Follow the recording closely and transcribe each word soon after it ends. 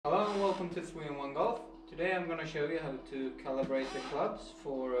welcome to 3-in-1 Golf. Today I'm going to show you how to calibrate the clubs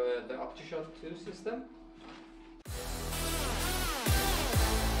for the OPTISHOT 2 system.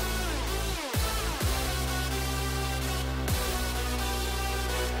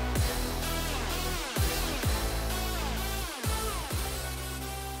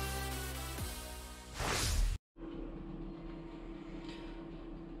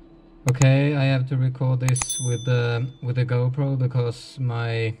 Okay, I have to record this with the GoPro because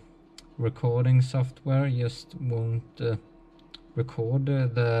my recording software just won't record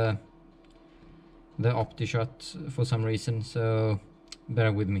the OPTISHOT for some reason, so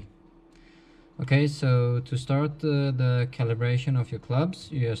bear with me. Okay, so to start the calibration of your clubs,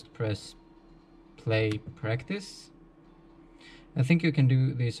 you just press play practice. I think you can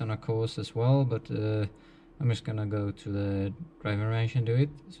do this on a course as well, but I'm just gonna go to the driving range and do it.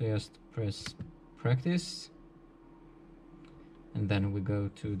 So just press practice, and then we go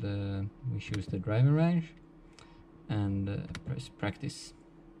to we choose the driving range and press practice.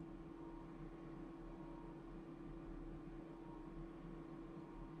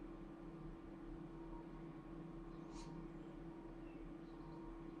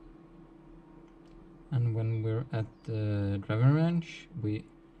 And when we're at the driving range,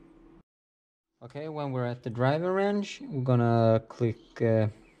 when we're at the driving range, we're gonna click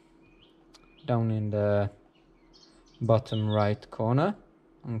down in the bottom right corner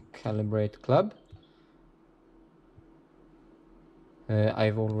on calibrate club.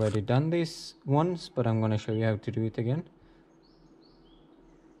 I've already done this once, but I'm gonna show you how to do it again.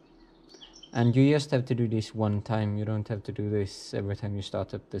 And you just have to do this one time, you don't have to do this every time you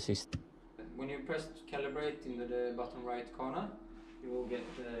start up the system. When you press calibrate in the bottom right corner, you will get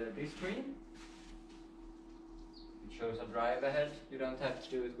this screen. It shows a drive ahead. You don't have to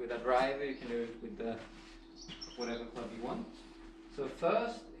do it with a driver, you can do it with whatever club you want. So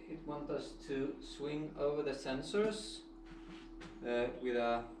first it wants us to swing over the sensors with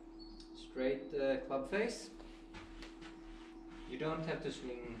a straight club face. You don't have to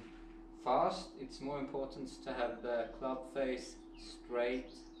swing fast, it's more important to have the club face straight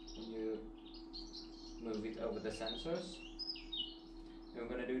when you move it over the sensors. And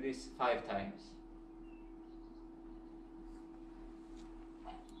we're going to do this 5 times.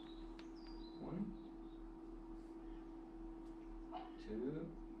 1, 2,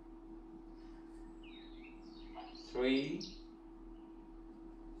 3,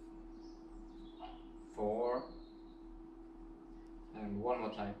 4, and one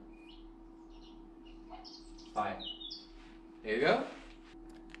more time. 5. There you go.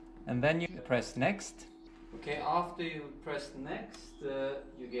 And then you press next. Okay, after you press next,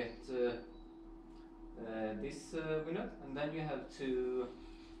 you get this window, and then you have to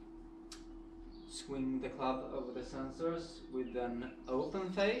swing the club over the sensors with an open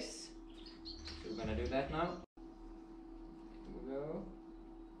face. So we're gonna do that now. Here we go.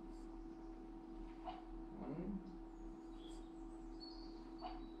 1,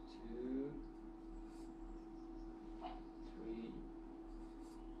 2, 3,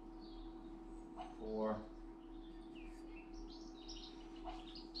 4,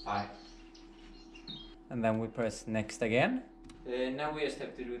 5. And then we press next again. Now we just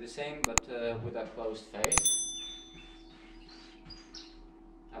have to do the same, but with a closed face.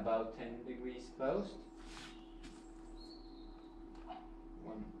 About 10 degrees closed.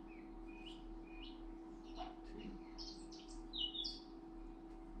 1, 2,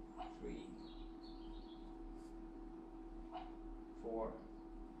 3, 4,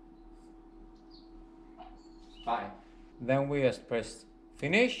 5. Then we just press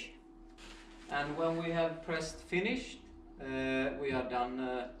finish, and when we have pressed finish, we are done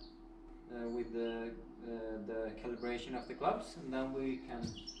with the calibration of the clubs, and then we can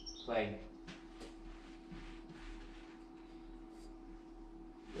play.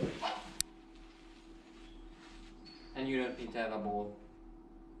 And you don't need to have a ball.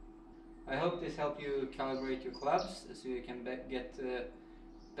 I hope this helped you calibrate your clubs so you can get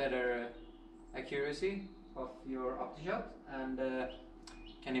better accuracy of your OPTISHOT and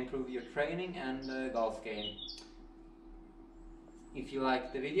can improve your training and golf game. If you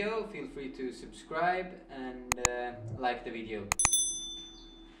liked the video, feel free to subscribe and like the video.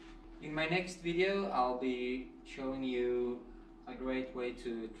 In my next video, I'll be showing you a great way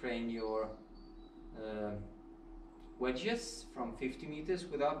to train your wedges from 50 meters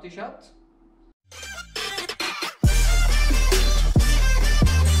with OPTISHOT.